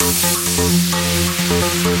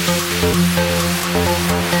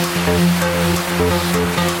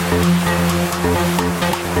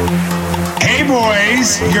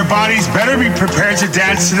your bodies better be prepared to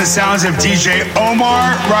dance to the sounds of DJ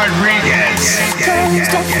Omar Rodriguez.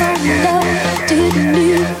 Didn't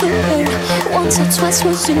need the pain. Once or twice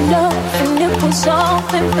was enough, and it was all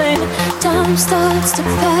in vain. Time starts to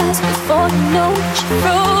pass before you know it, you're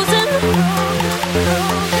frozen.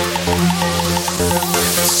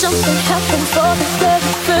 Something happened for the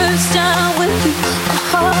very first time with you. My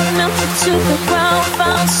heart melted to the ground,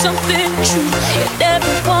 found something true. Yet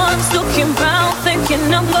everyone's looking round,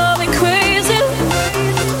 thinking I'm going crazy.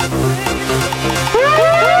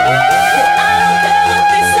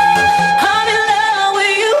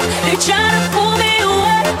 Try to pull me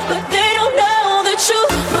away, but they don't know the truth.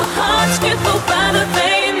 My heart's crippled by the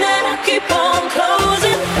pain that I keep on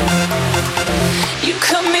closing. You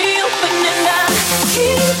cut me open and I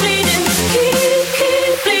keep bleeding,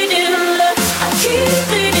 keep bleeding, love. I keep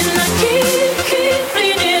bleeding, I keep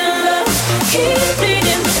bleeding, love. Keep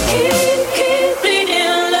bleeding, keep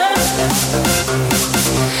bleeding, love.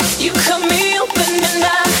 You cut me open and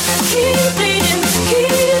I keep bleeding, keep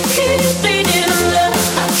bleeding, love.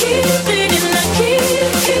 Keep bleeding, I keep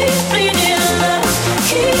bleeding, love.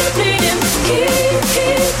 Keep bleeding, keep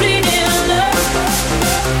bleeding, love.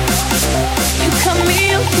 You cut me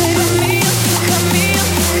open, you cut me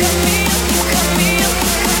open, you cut me open.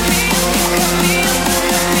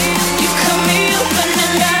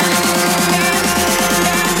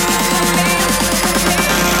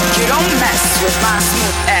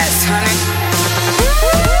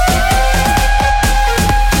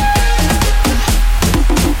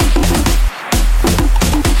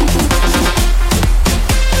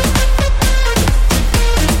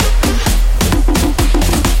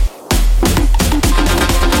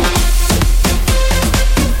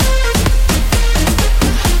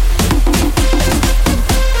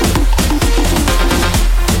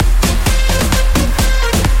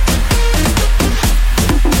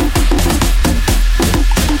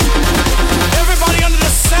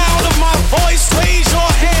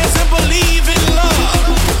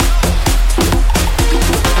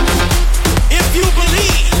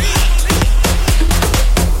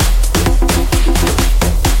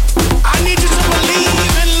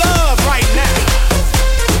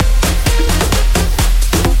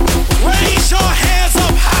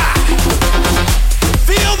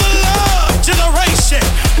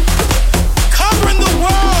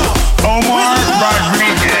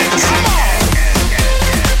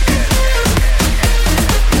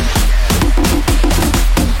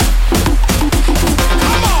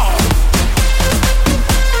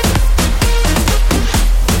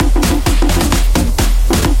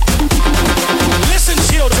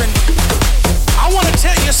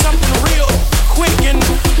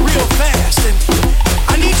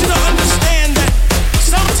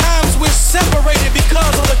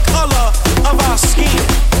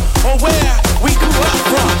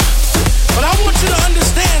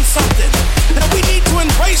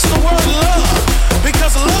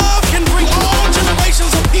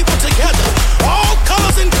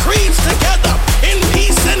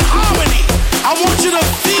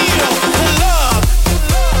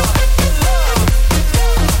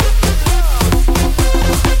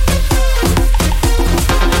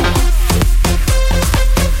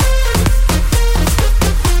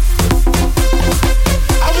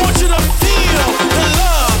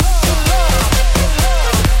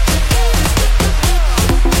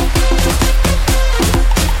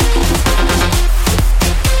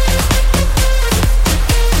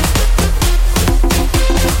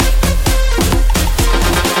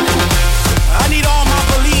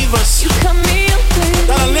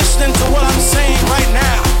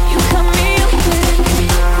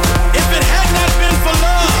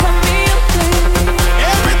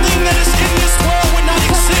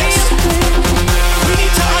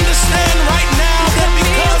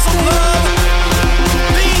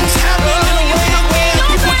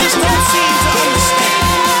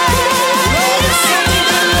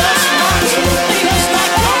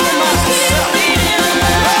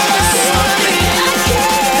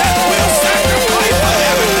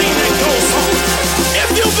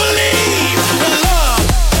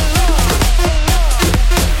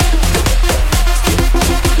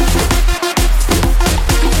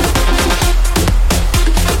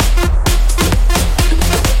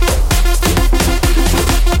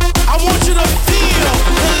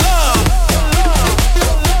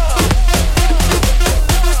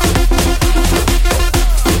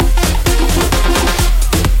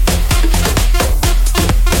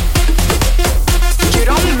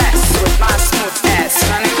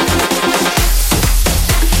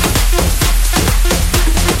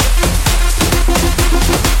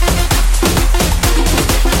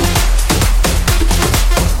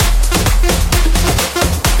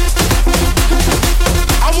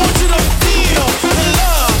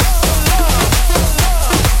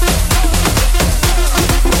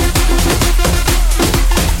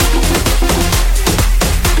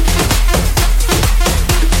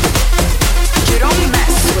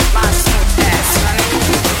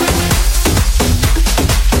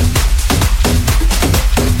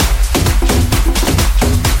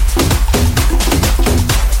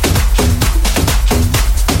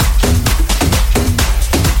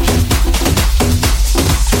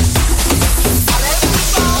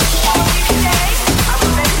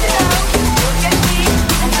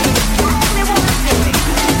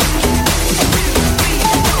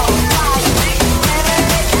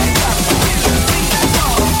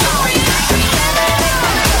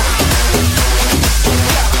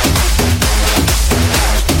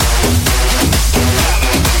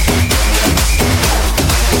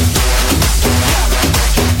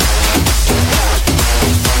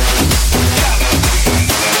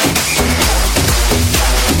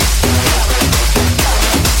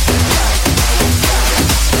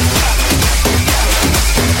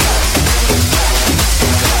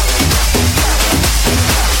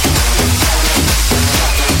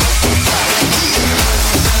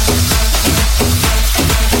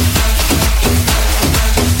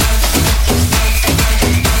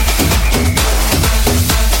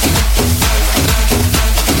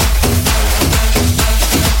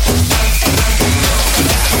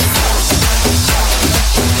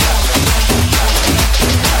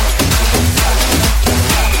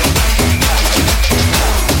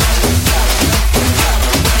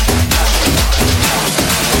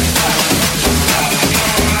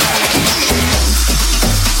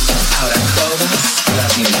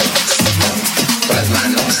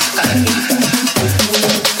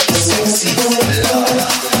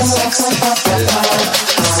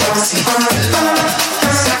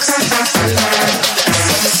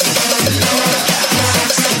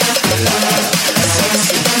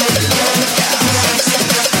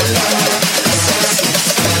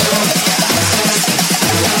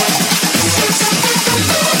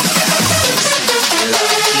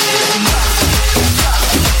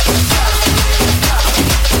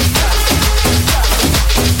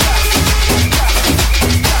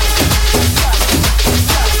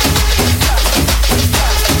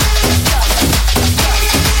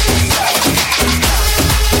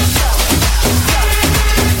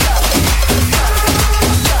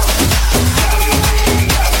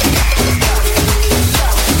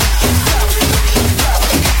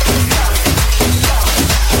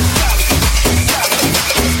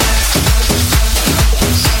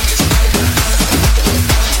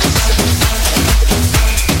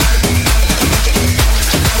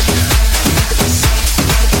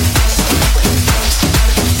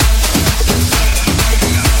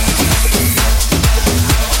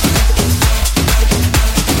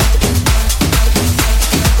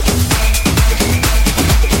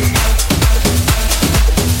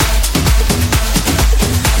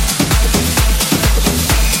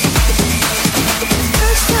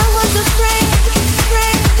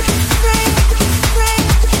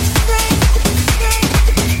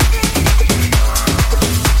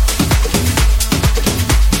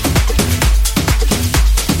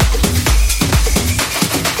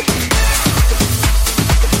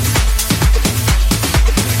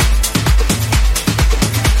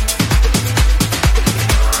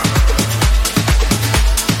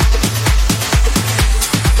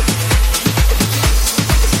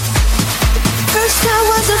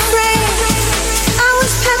 afraid, I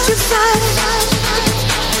was petrified.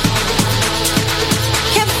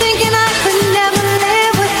 Kept thinking I could never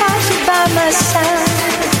live without you by my side.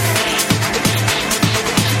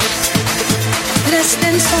 But I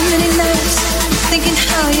spent so many nights thinking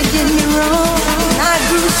how you did me wrong. And I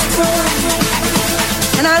grew strong,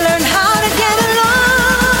 and I learned how to get along.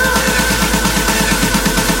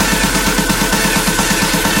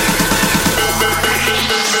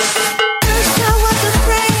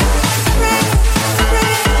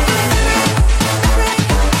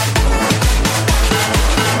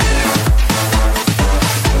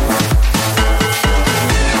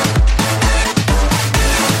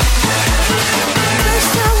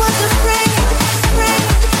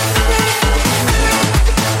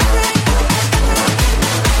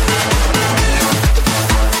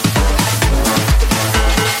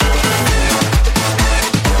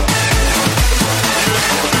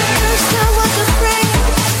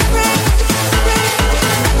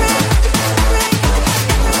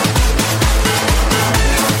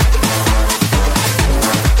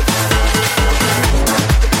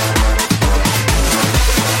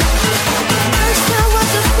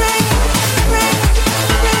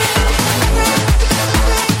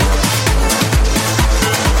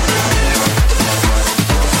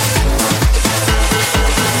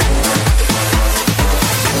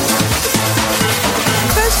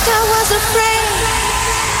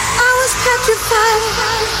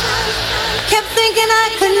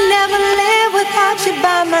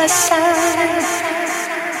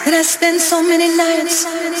 And I spent so many nights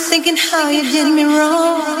thinking how you did me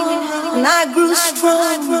wrong. And I grew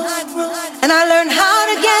strong, and I learned how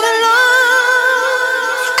to get along.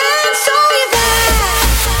 And so you're back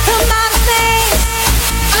from my face.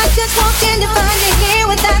 I just walked in to find you here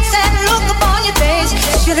with that sad look upon your face.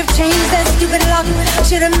 Should have changed that stupid lock,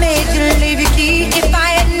 should have made you leave your key. If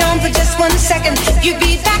I had known for just 1 second you'd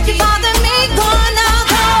be back to bother me. Gone now,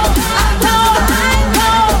 go, go, go.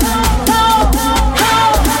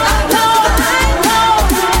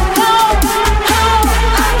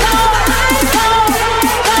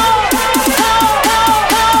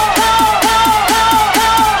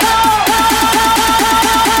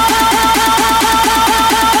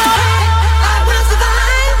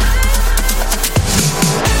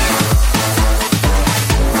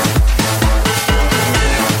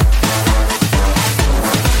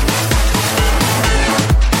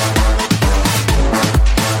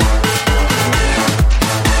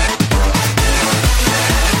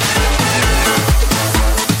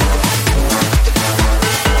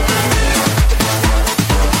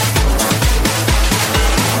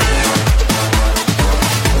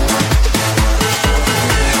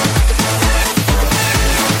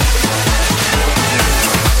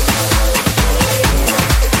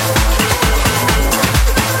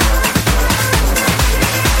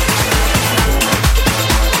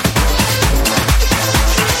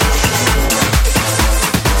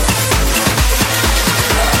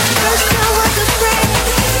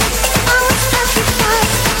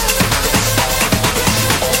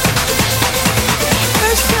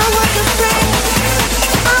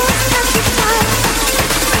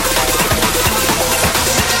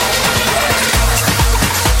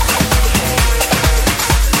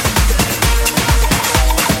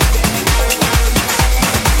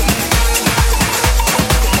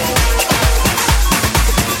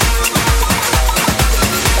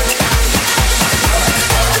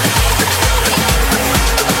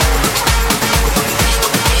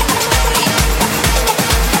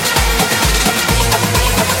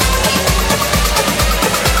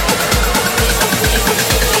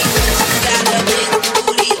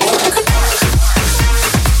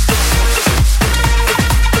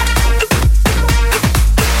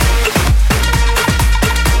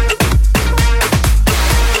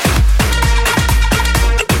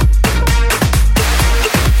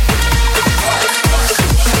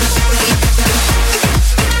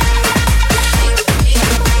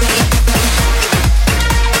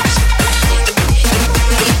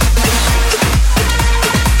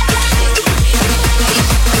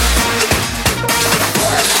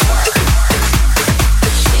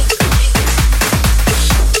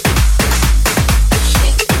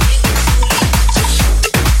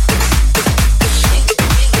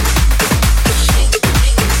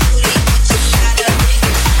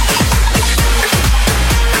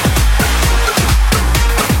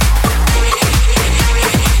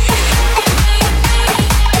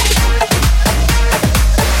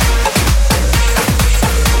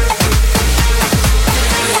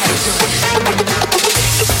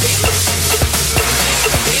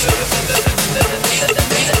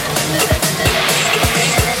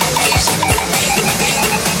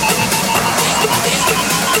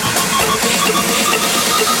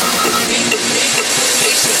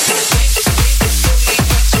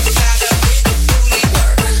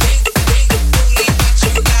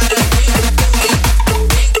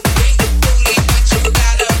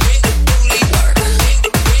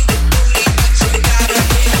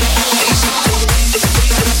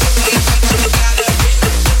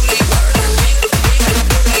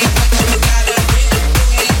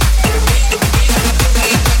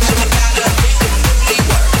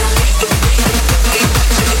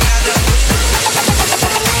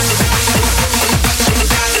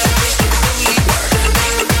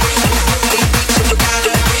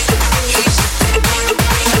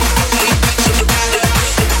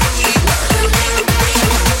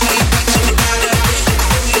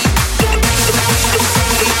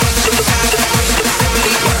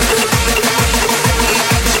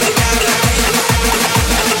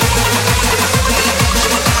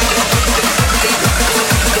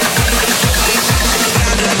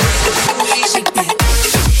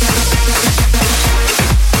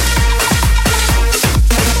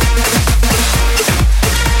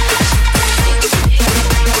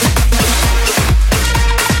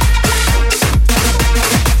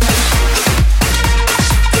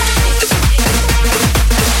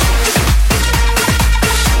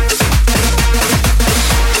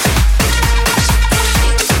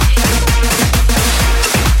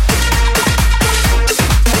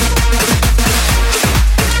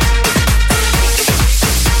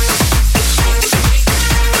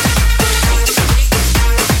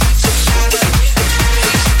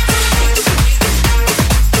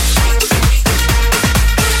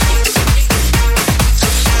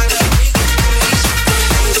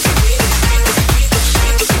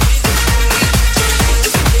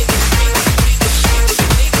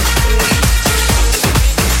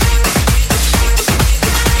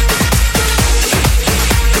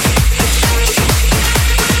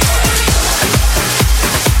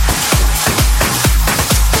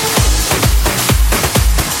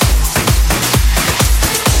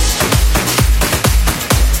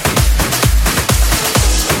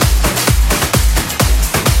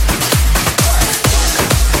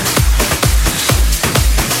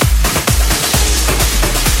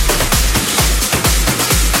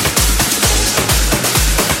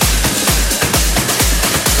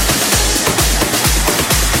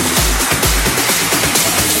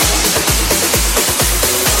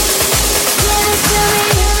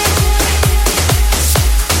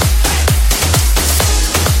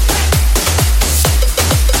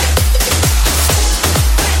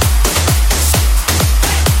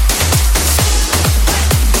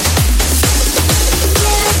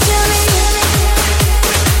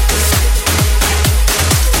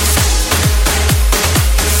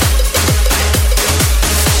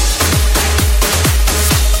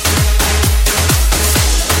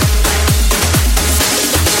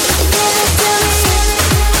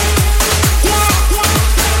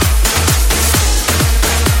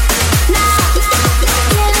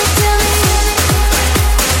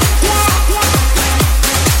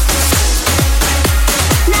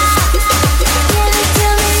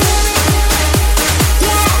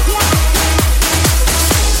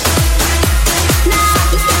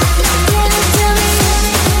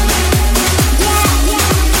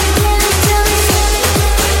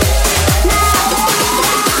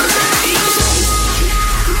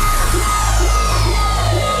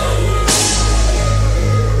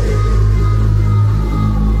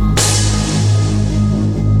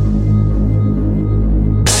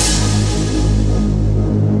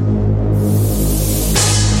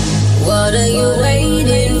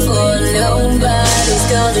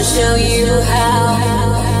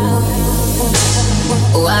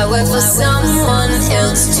 wait for someone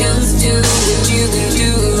else to do what you can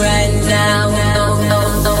do right now. On and on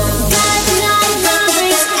and on.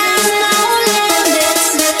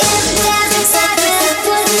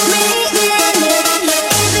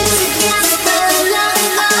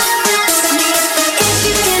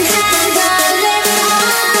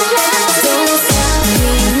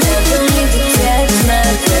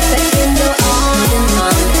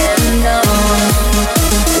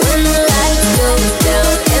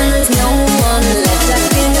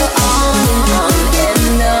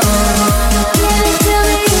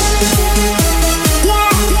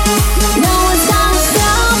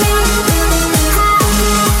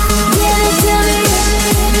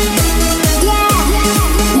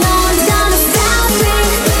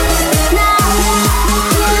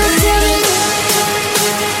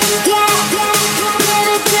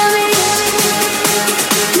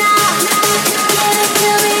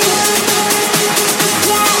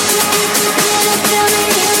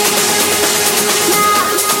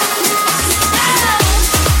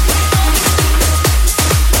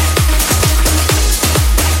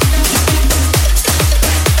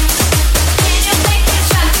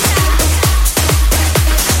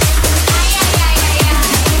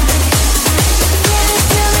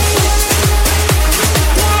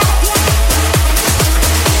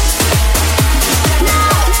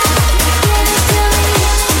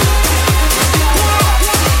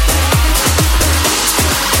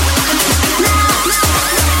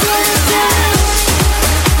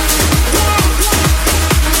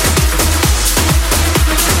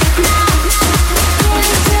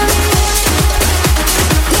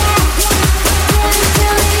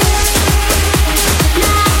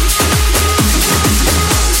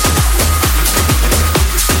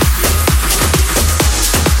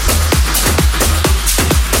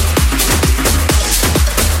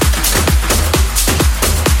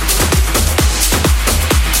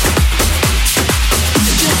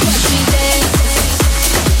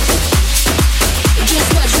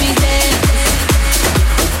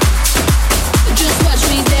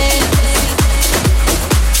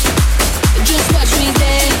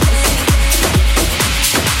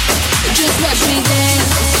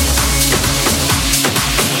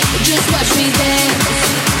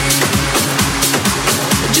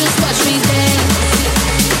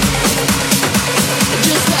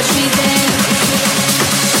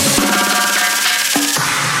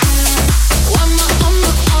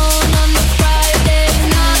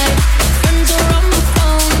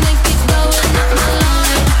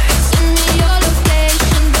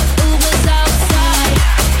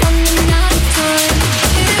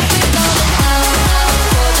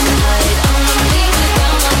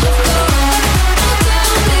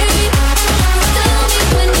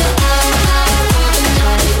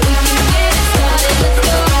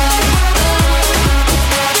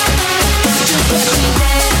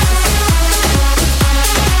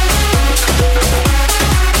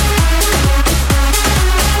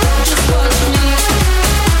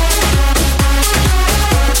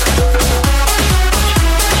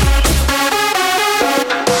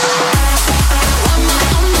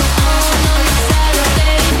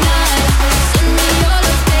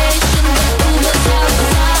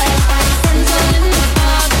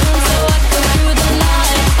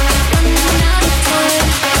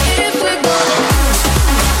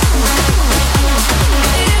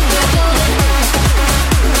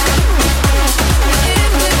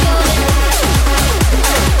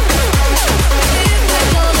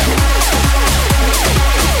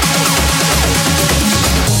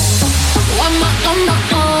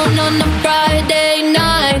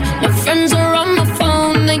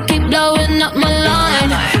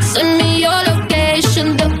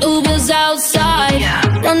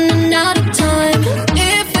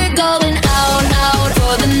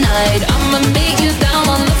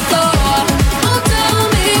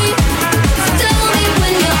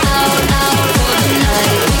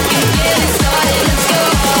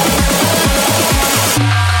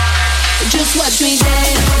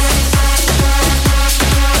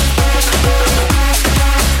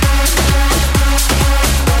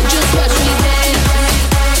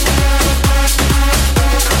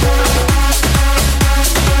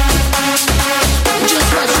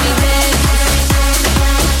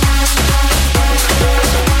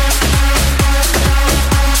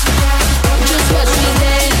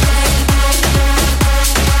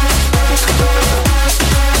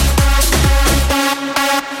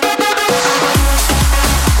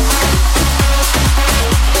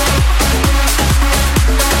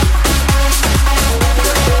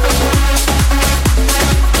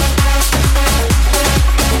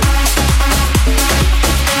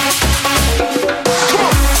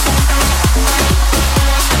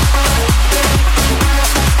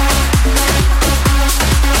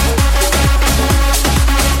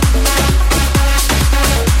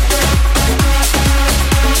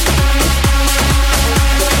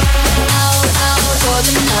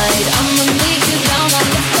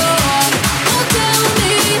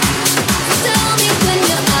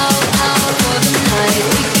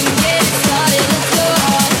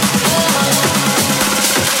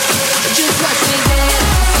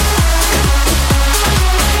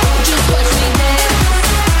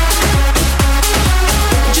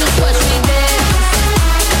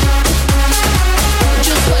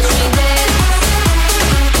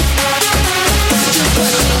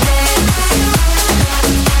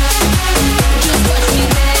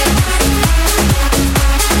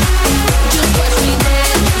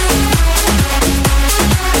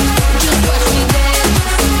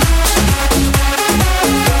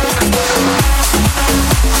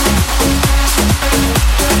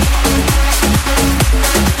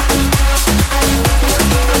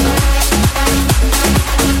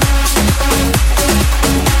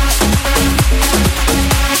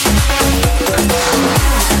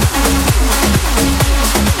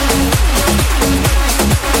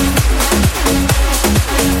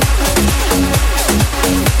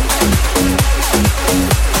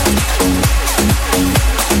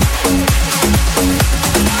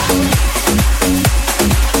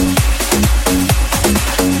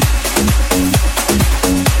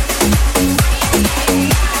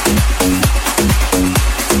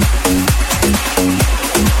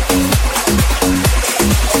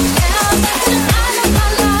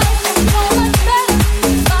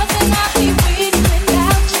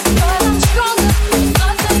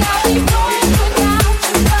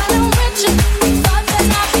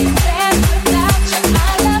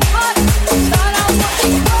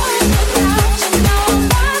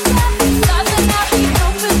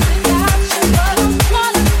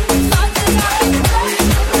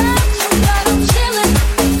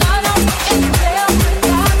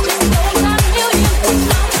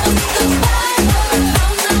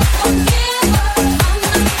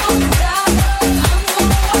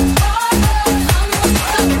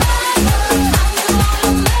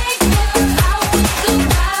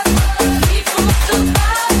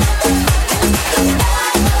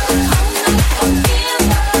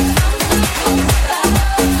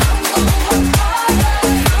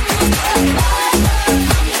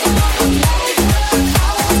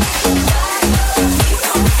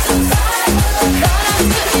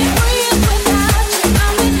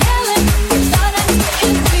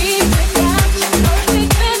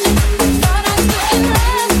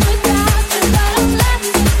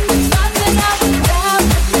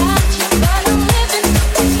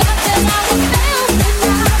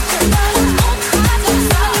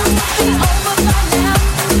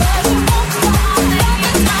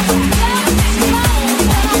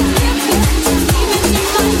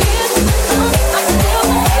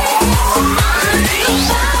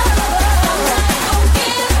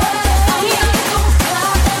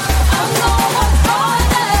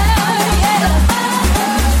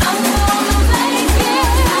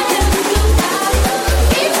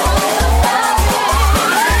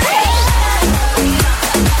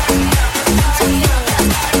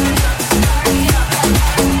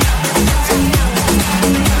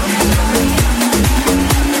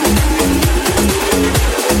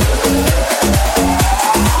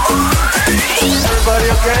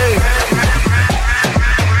 okay?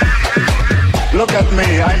 Look at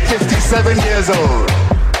me, I'm 57 years old.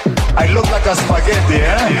 I look like a spaghetti,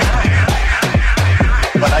 eh?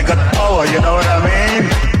 But I got power, you know what I mean?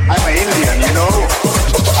 I'm an Indian, you know?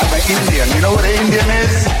 I'm an Indian. You know what an Indian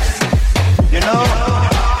is? You know?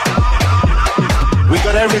 We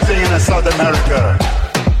got everything in South America.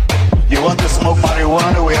 You want to smoke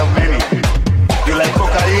marijuana? We have many. You like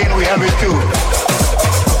cocaine? We have it too.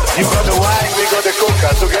 You got the wine, we got the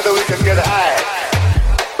coca. Together we can get high.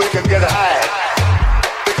 We can get high.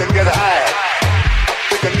 We can get high.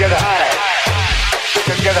 We can get high. We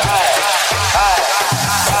can get high. High.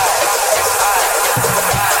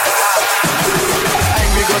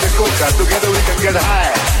 Wine, we got the coca. Together we can get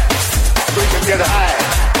high. We can get high.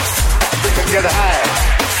 We can get high.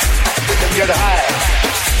 We can get high.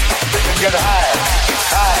 We can get high.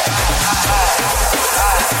 High.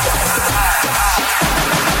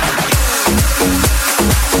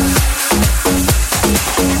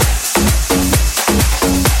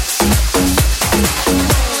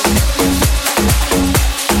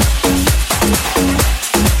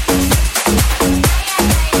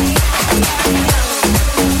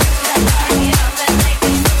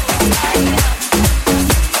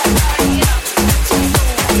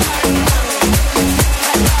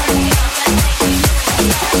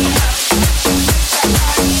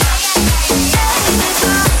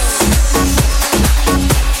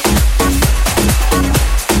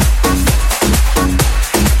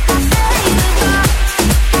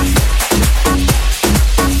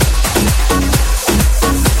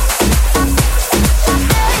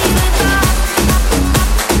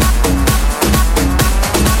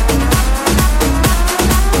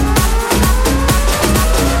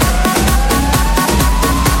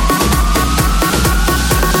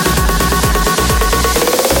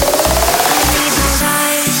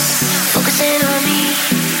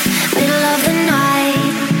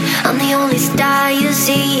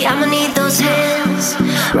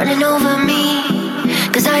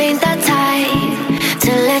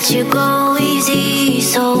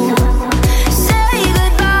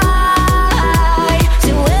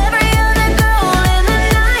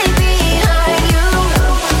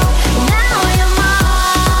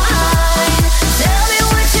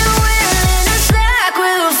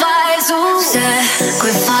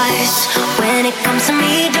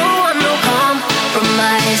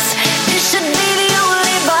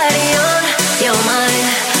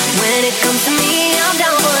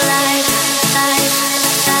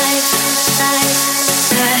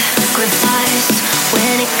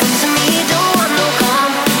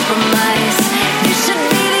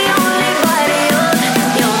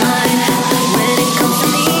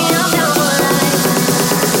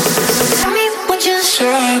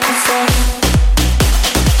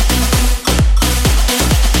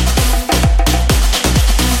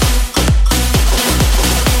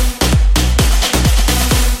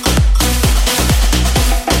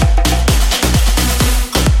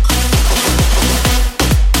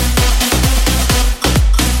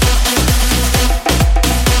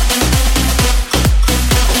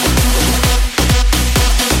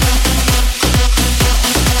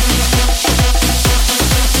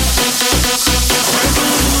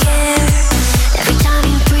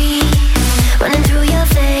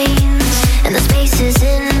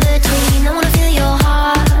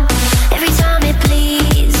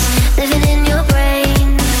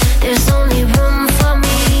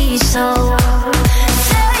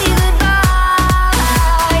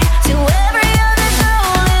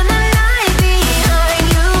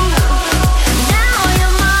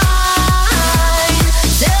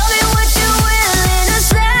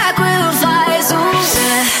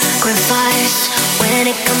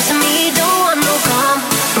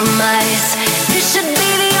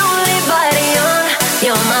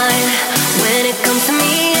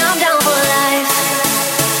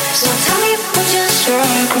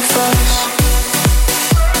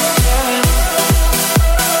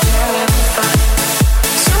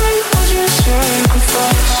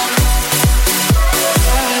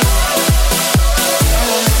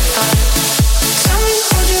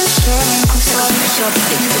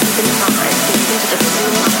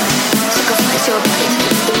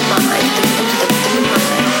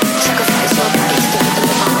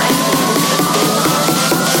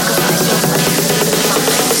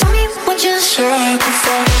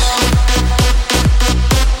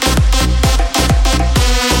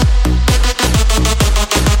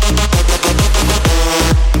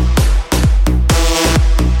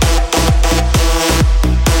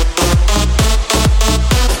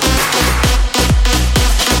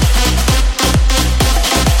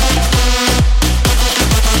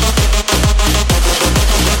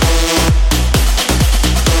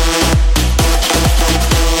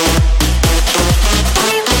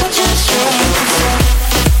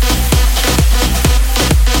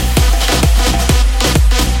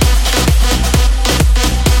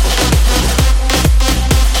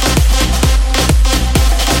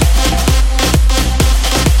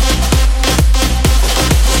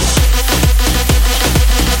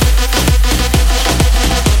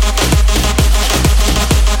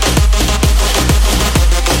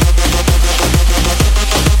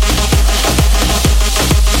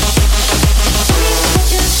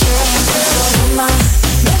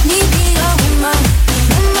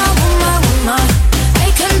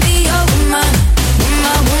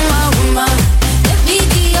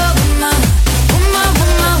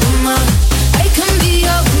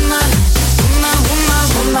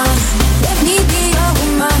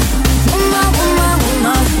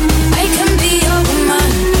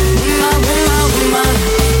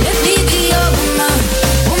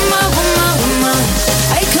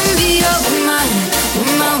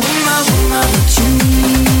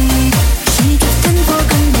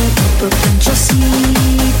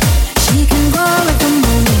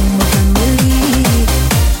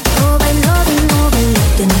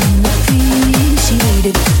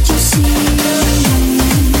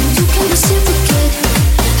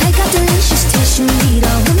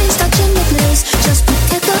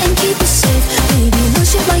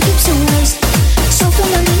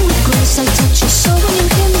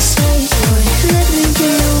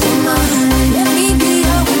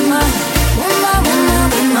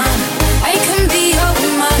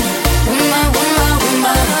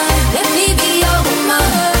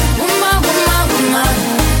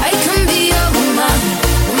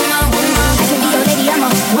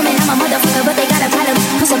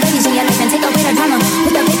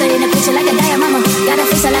 day, mama. Gotta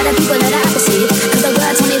face a lot of people that are opposite. Cause the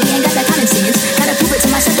world told me we ain't got that common sense. Gotta prove it to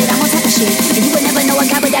myself that I'm on top of shit. And you would never know a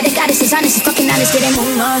guy without a goddess. Is honest, is fucking honest, getting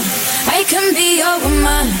woman. I can be your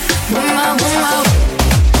woman, woman, woman.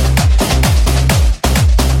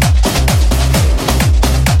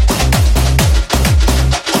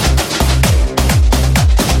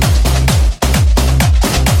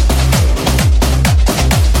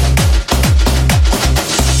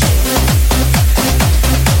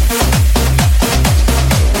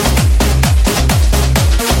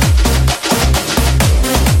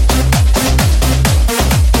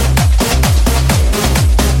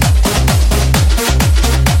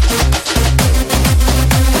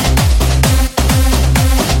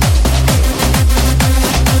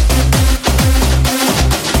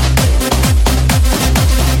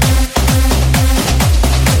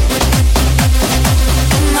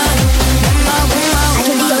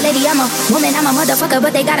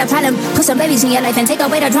 But they got a problem. Put some babies in your life and take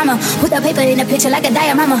away the drama. Put the paper in the picture like a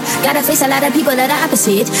diorama. Gotta face a lot of people that are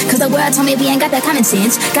opposite. Cause the world told me we ain't got that common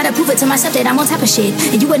sense. Gotta prove it to myself that I'm on top of shit.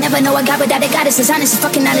 And you would never know a guy without a goddess. Is honest, is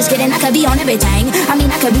fucking honest, kidding. I could be on everything. I mean,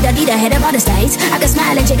 I could be the leader, head of all the states. I could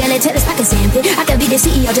smile and jiggle it till his pockets empty. I could be the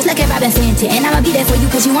CEO just like a Robin Fenty. And I'ma be there for you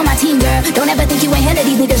cause you on my team, girl. Don't ever think you ain't hell of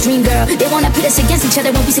these niggas' dream, girl. They wanna pit us against each other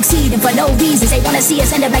when we succeed. And for no reasons, they wanna see us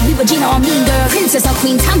end up like we Regina or Mean Girl. Princess or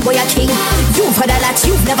queen, tomboy or king. You've heard a lot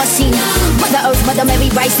you've never seen. Mother Earth, Mother Mary,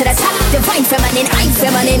 rise to the top. Divine feminine, I'm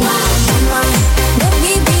feminine. Let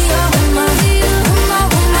me be your woman, woman,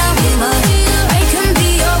 woman, woman. I can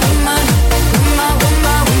be your woman, woman,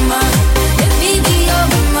 woman, woman. Let me be your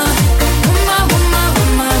woman, woman, woman,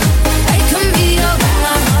 woman. I can be your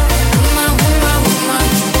woman, woman, woman, woman, woman,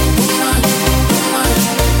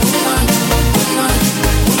 woman,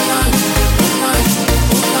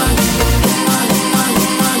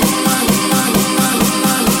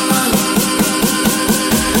 woman, woman, woman,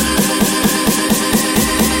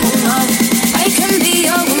 I can be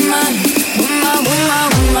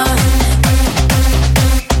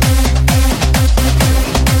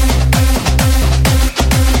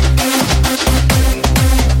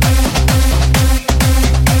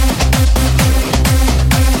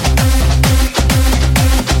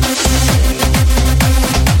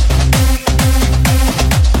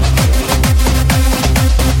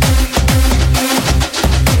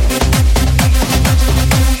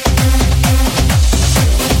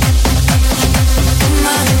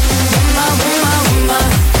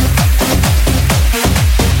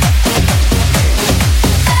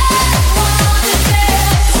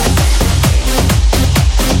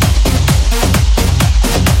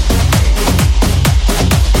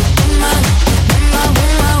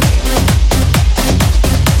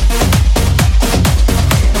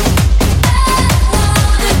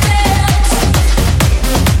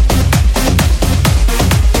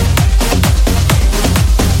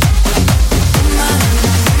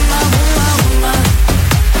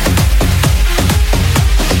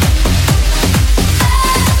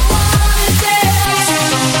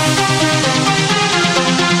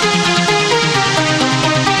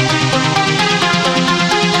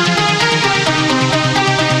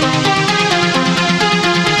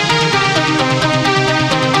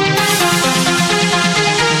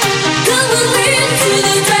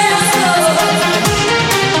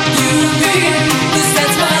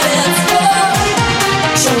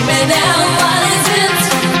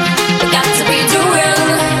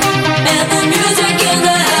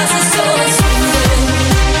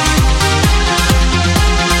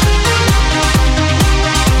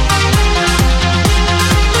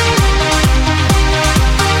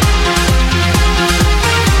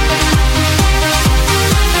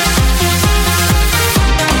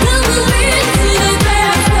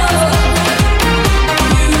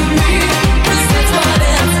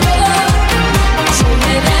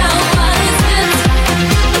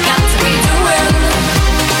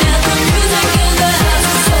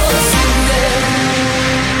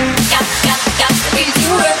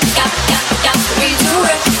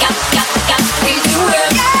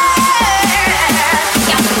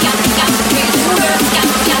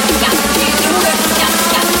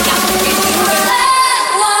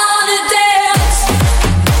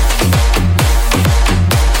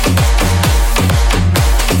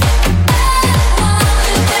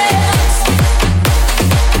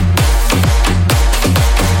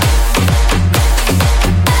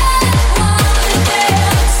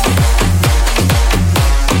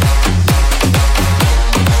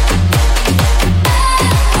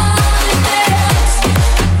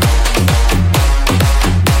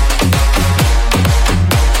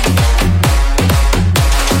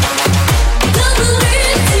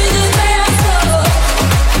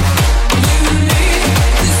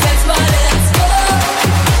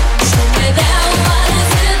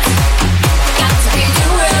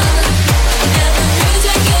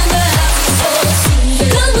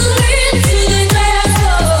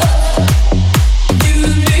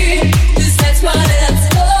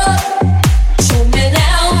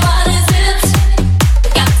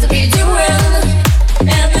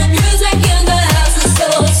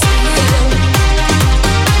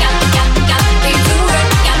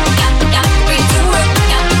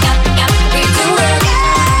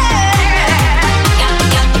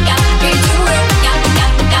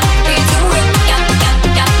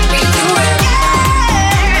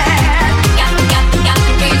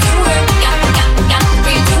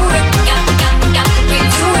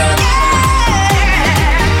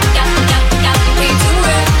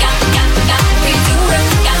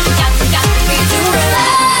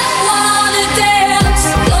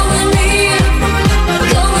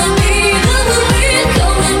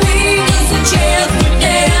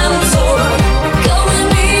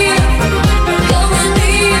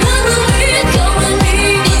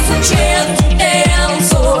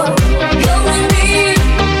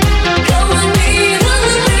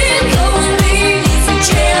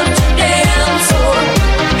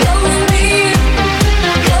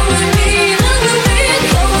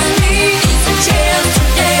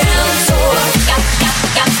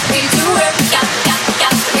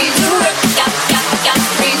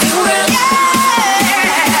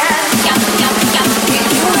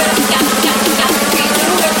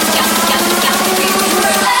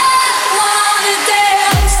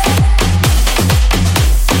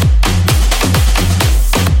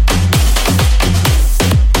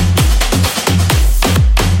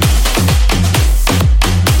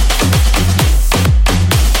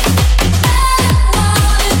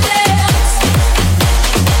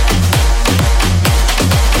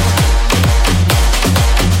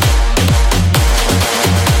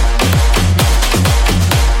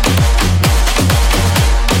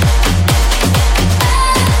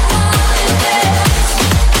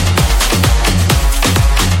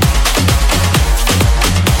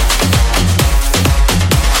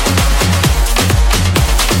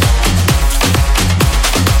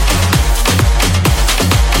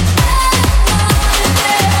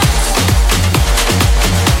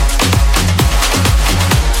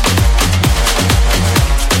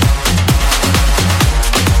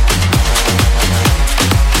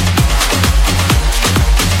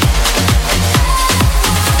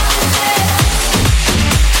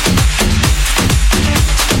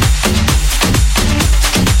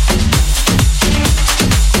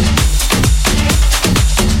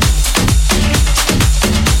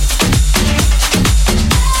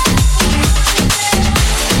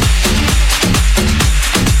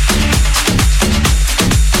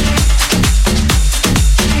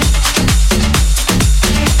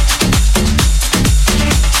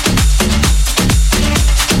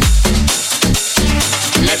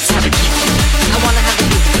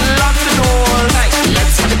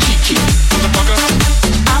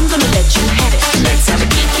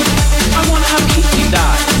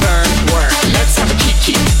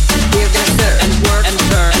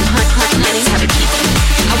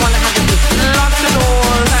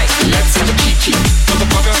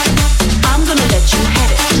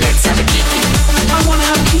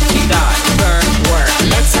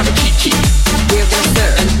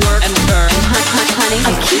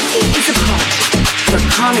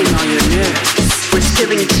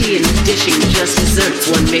Spilling tea and dishing just desserts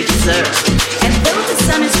one may deserve. And though the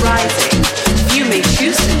sun is rising, few may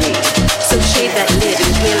choose to leave. So shade that lid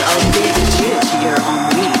and we'll all live and cheer to your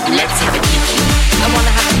ennui. Let's have a kiki. I wanna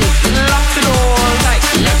have a kiki. Lock the door. Right.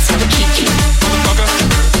 Let's have a kiki. Motherfucker.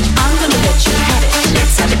 I'm gonna let you have it.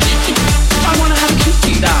 Let's have a kiki. I wanna have a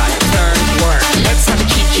kiki. Die, turn, work. Let's have a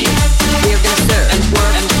kiki. We're gonna serve and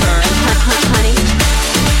work and turn and hunt, honey.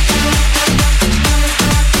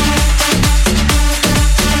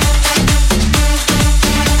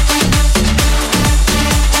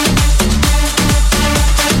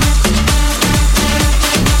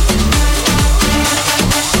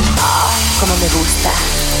 Como me gusta,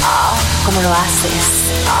 como lo haces,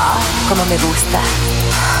 como me gusta,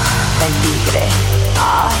 del tigre,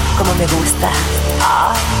 como me gusta,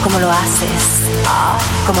 como lo haces,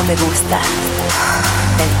 como me gusta,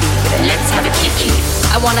 del tigre. Let's have a kiki.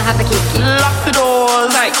 I wanna have a kiki. Lock the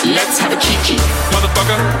doors. Right. Let's have a kiki.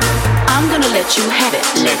 Motherfucker. I'm gonna let you have it.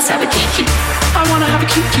 Let's have a kiki. I wanna have a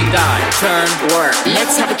kiki. Die, turn, Work.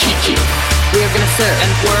 Let's have a kiki. We're gonna serve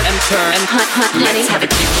and work and turn and hunt, honey. Let's have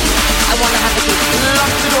a kiki. I wanna have a kiki.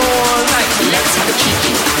 Lock the doors. Right. Let's have a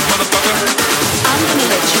kiki. Motherfucker. I'm gonna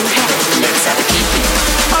let you have it. Let's have a kiki.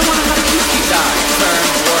 I wanna have a kiki. Die, turn,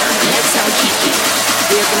 work. Let's have a kiki.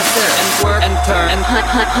 We're gonna serve and work and turn and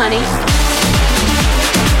hunt, honey.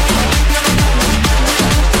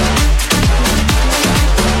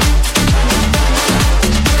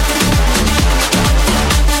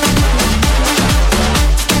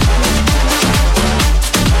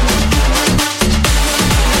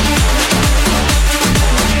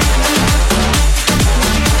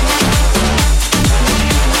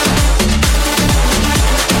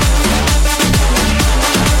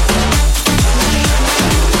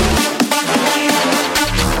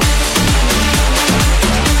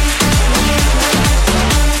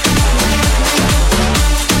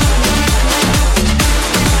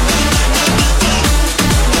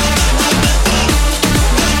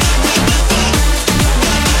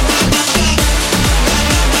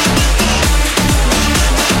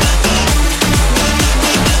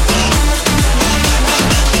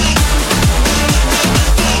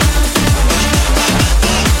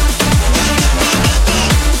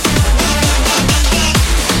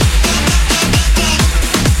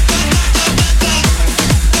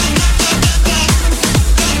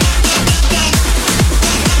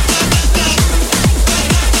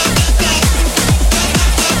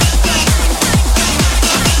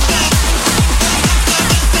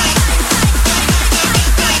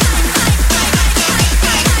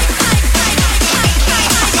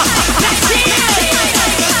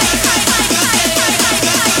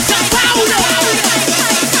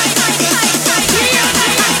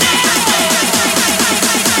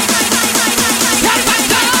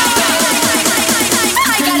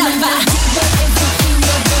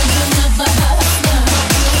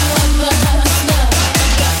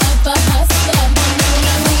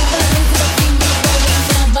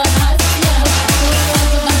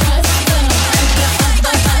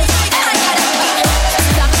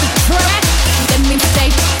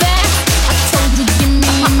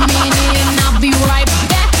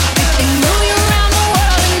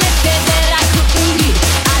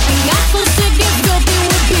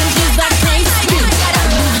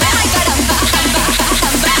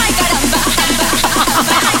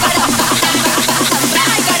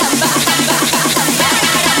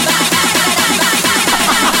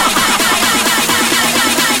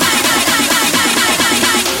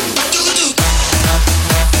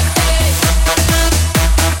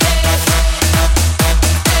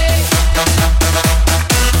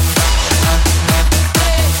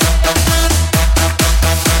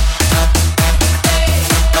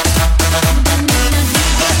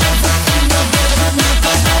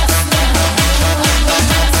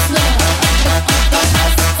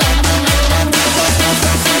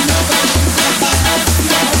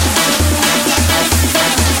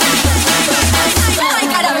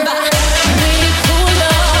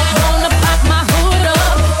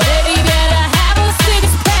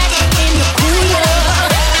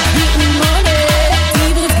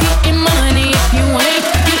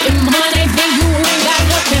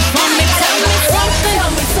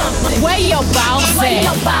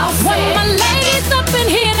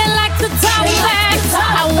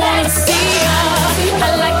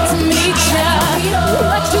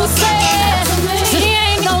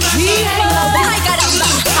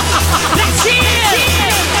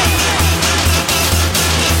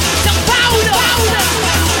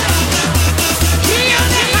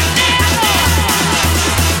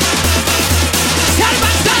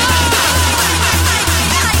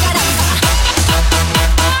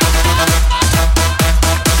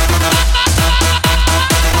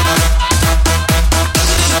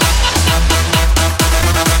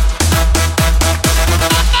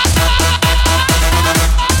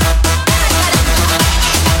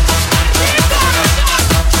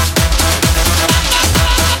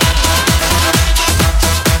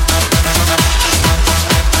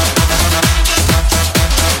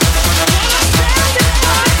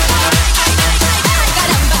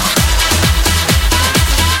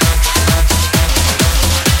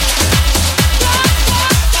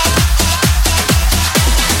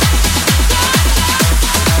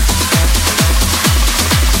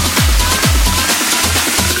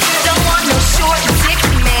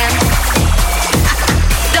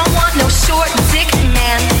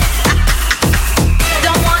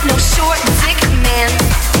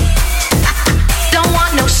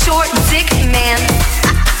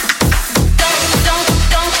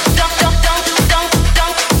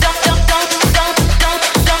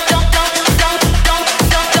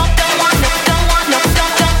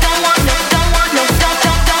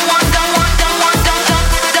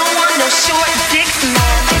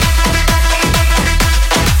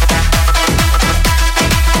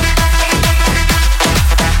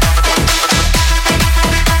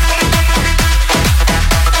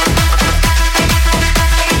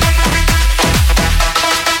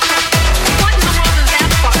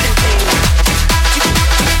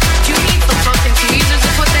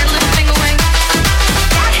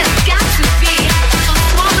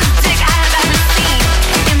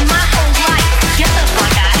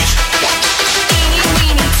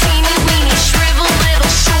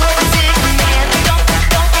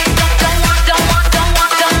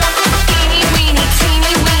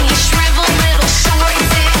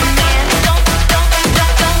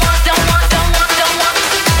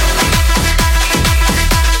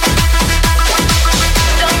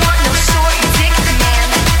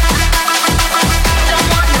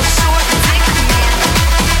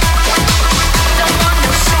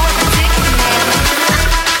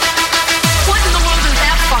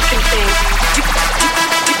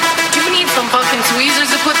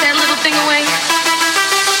 something away?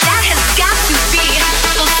 That has got to be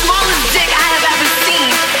the smallest dick I have ever seen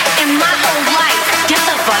in my whole life. Get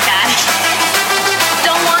the fuck out.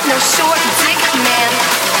 Don't want no short dick man.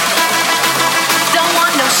 Don't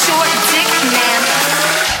want no short dick man.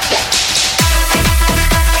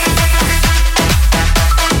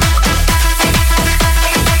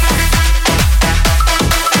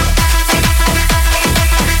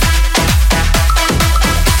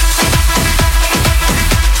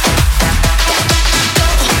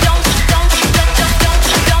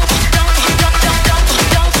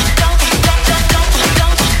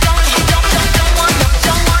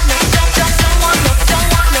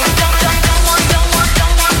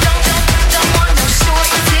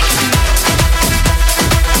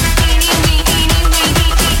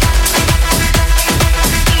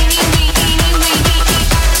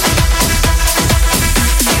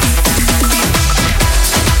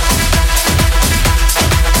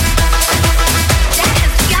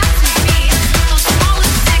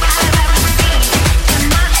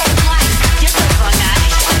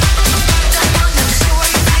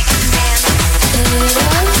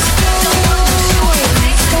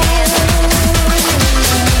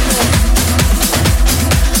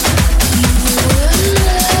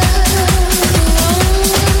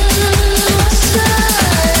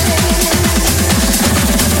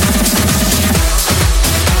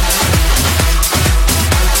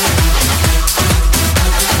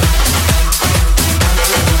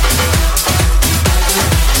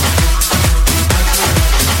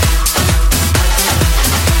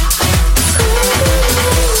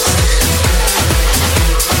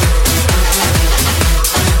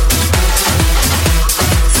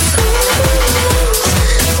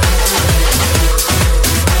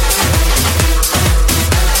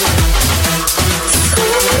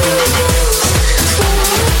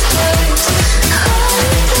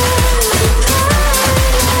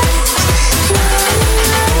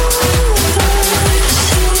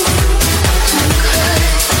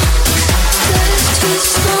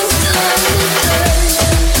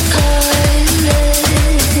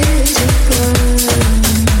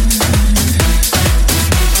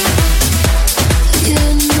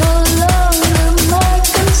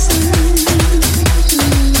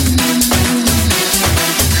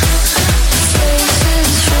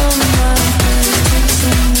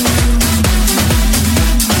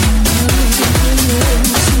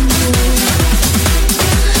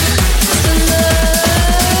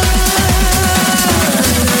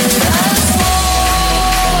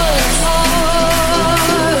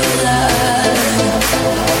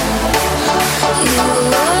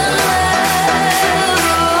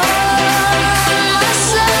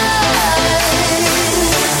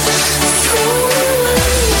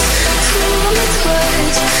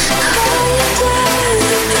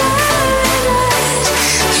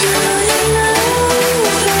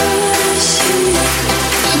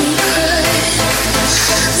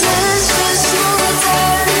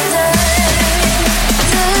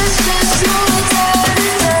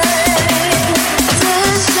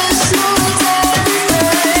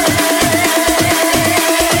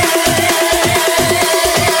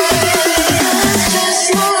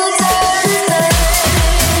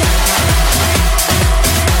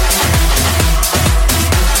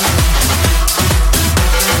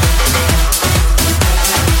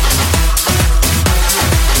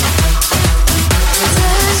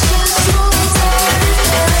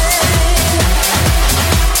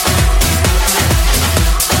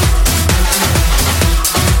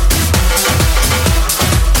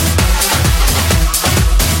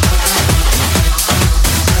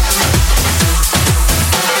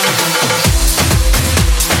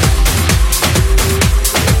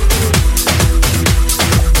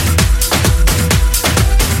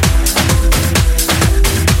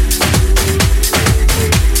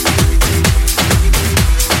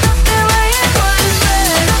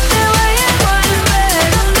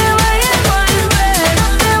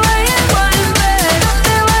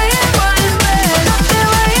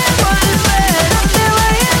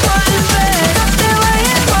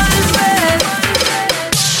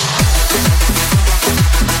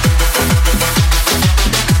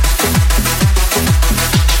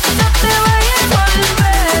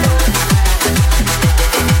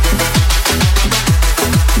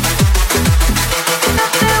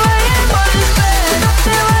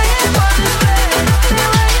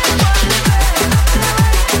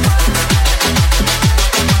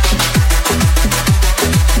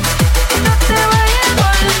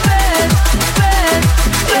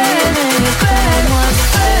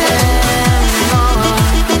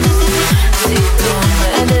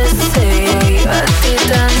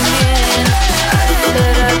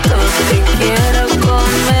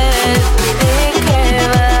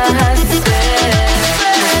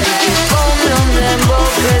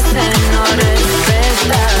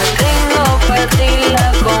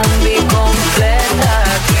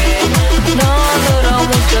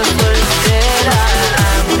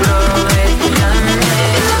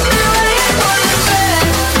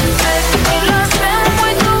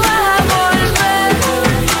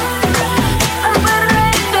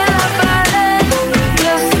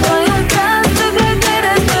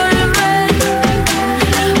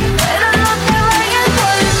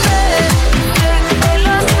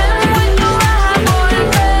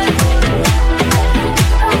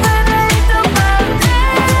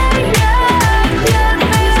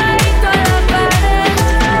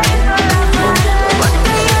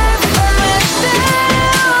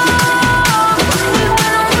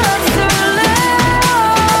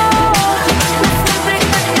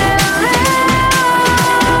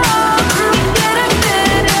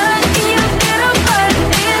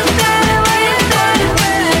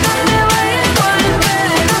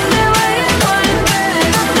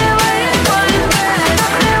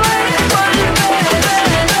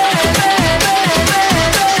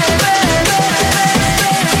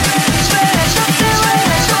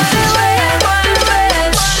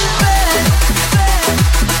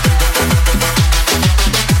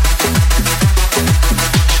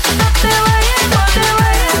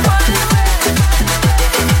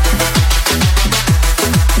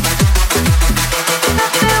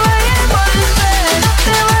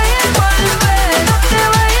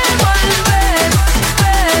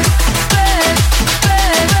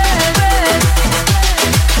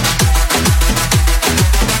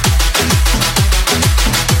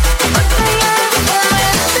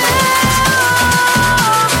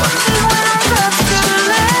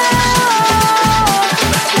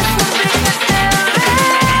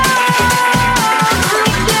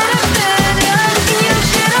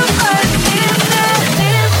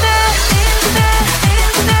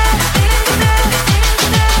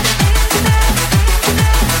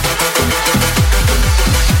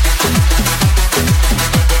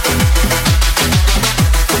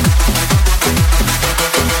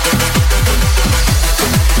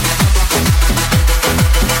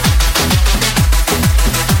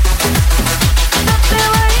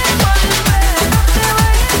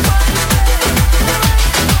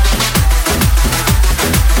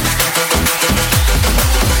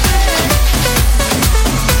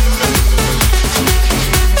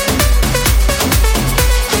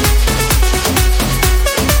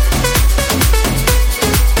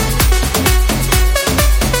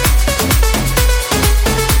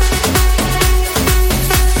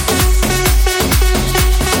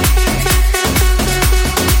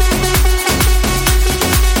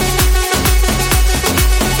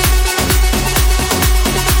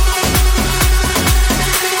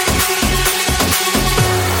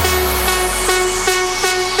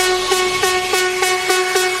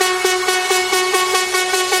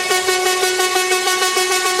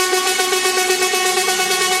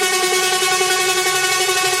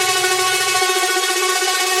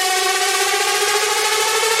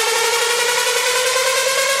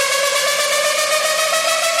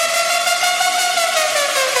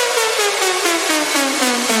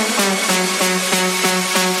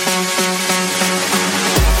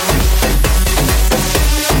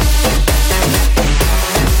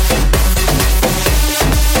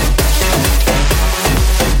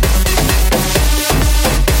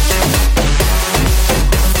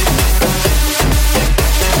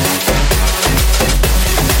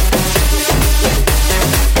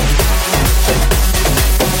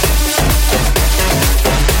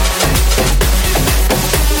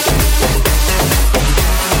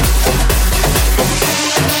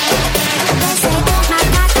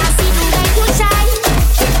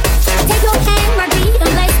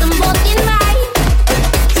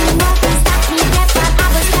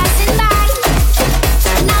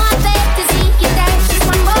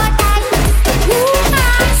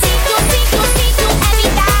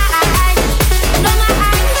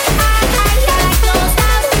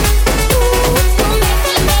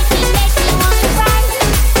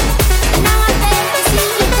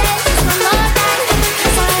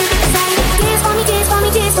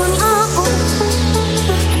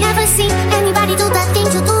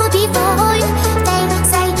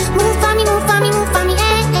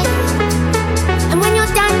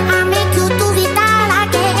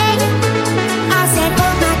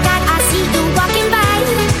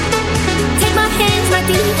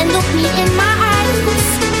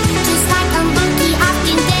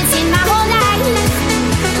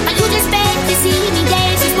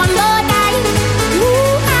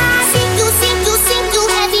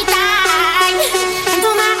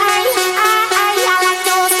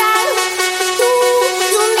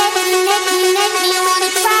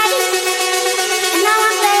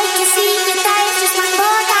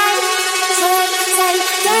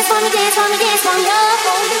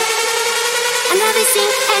 Never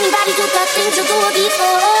seen anybody do the things you do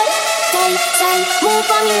before. They say,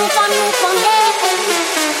 move on me, move on me, move on me.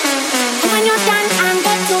 When you're done, I'm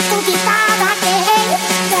there to be proud again.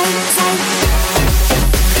 They say.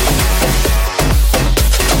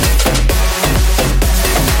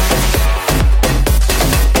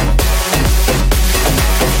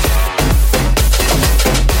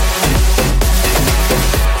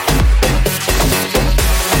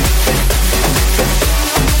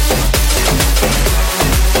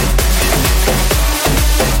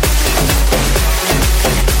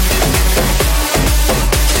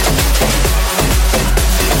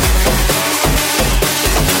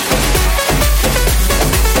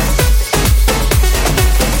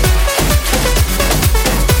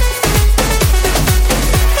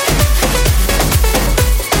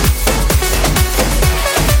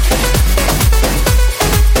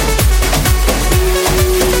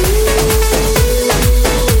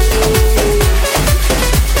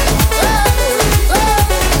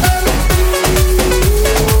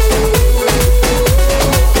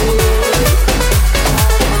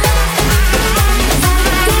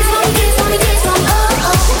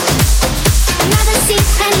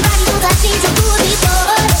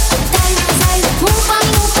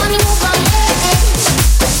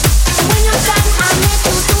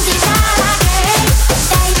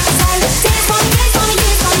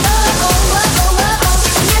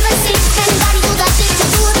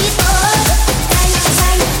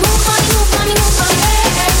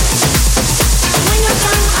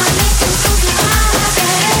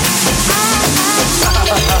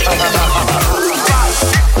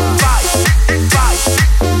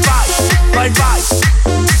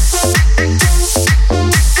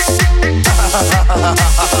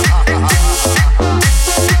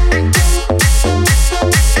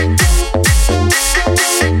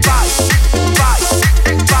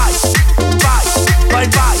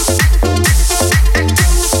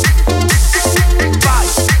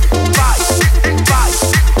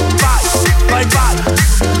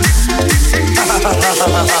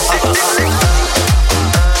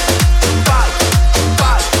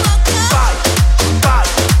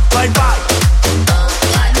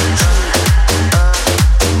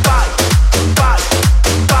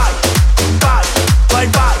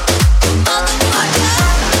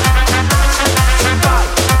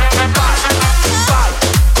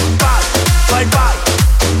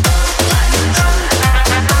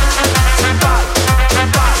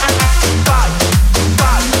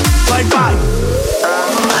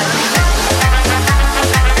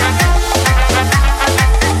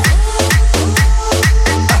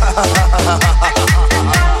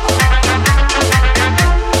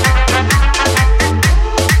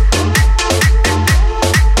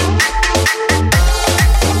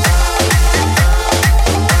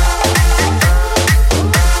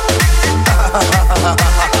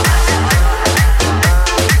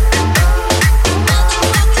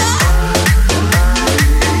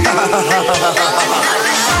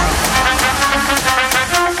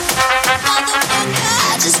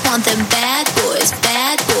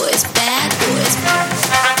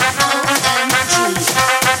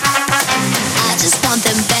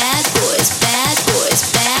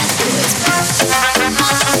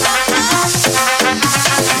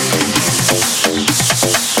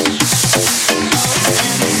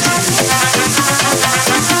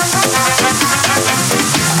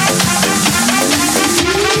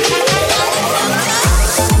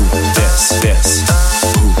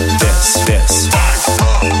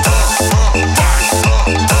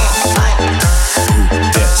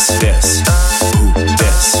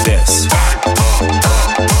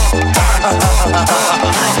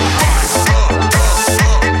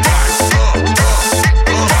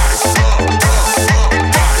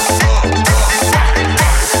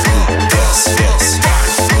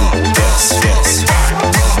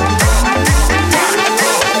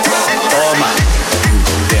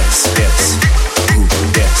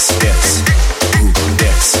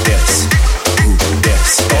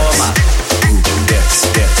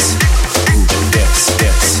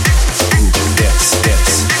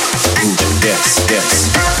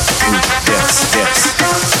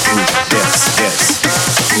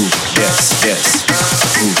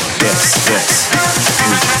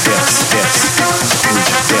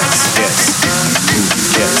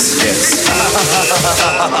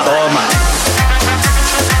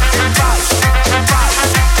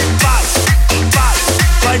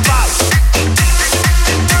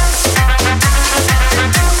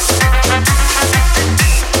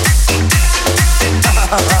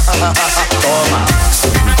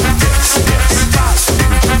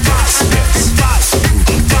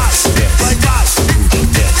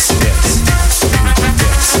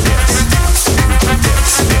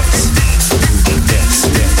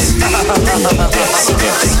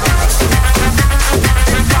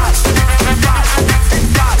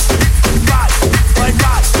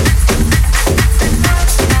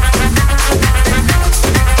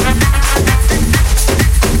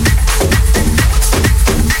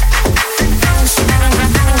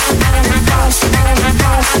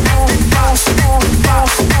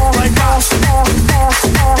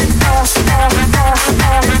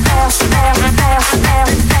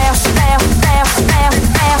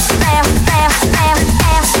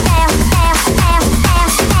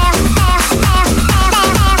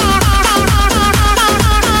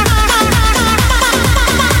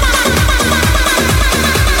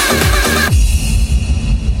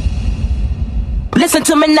 Listen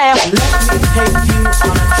to me now. Let me take you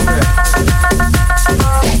on a trip.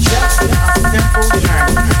 Just a simple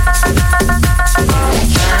journey.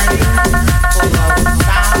 Journey full of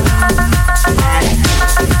sound and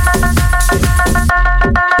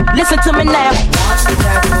Listen to me now. one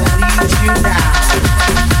that will lead you down,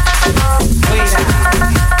 way down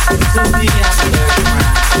to the underground.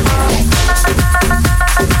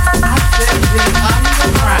 I said the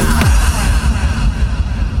underground.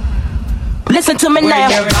 Listen to me Where now.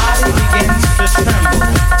 your body begins to tremble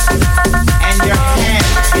and your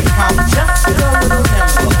hands become just a little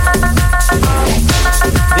nimble.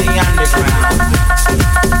 The underground.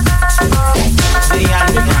 The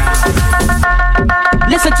underground.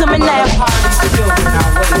 Listen to me Where now. the party's children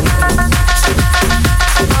are waiting,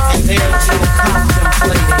 and there's no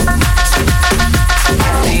contemplating.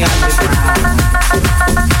 At the underground.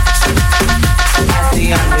 At the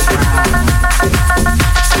underground.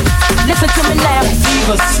 Listen to me now.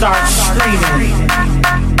 Divas start screaming,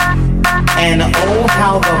 and oh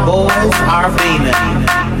how the boys are beaming.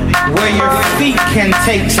 Where your feet can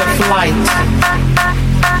take to flight,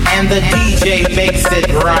 and the DJ makes it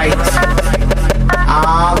right.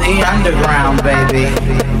 Ah, the underground, baby.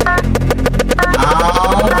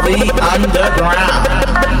 Ah, the underground.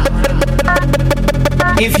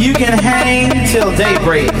 If you can hang till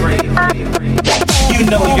daybreak, you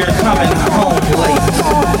know you're coming home late.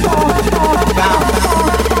 Bounce,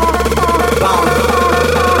 bounce,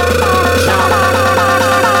 jump,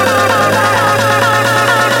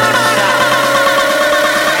 shout,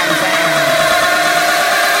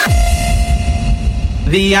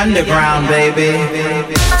 the underground, baby.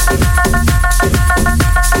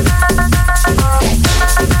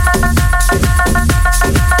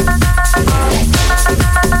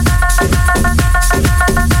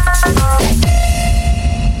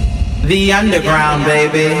 The underground,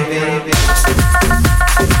 baby.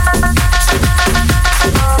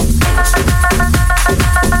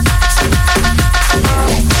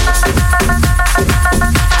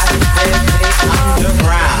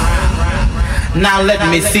 Now let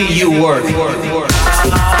me see you work.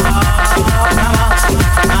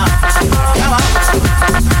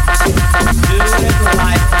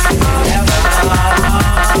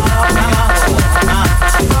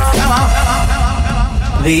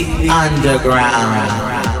 The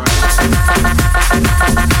underground.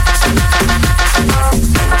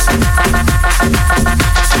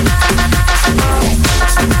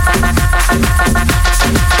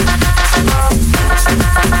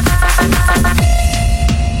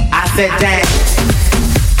 I said dance.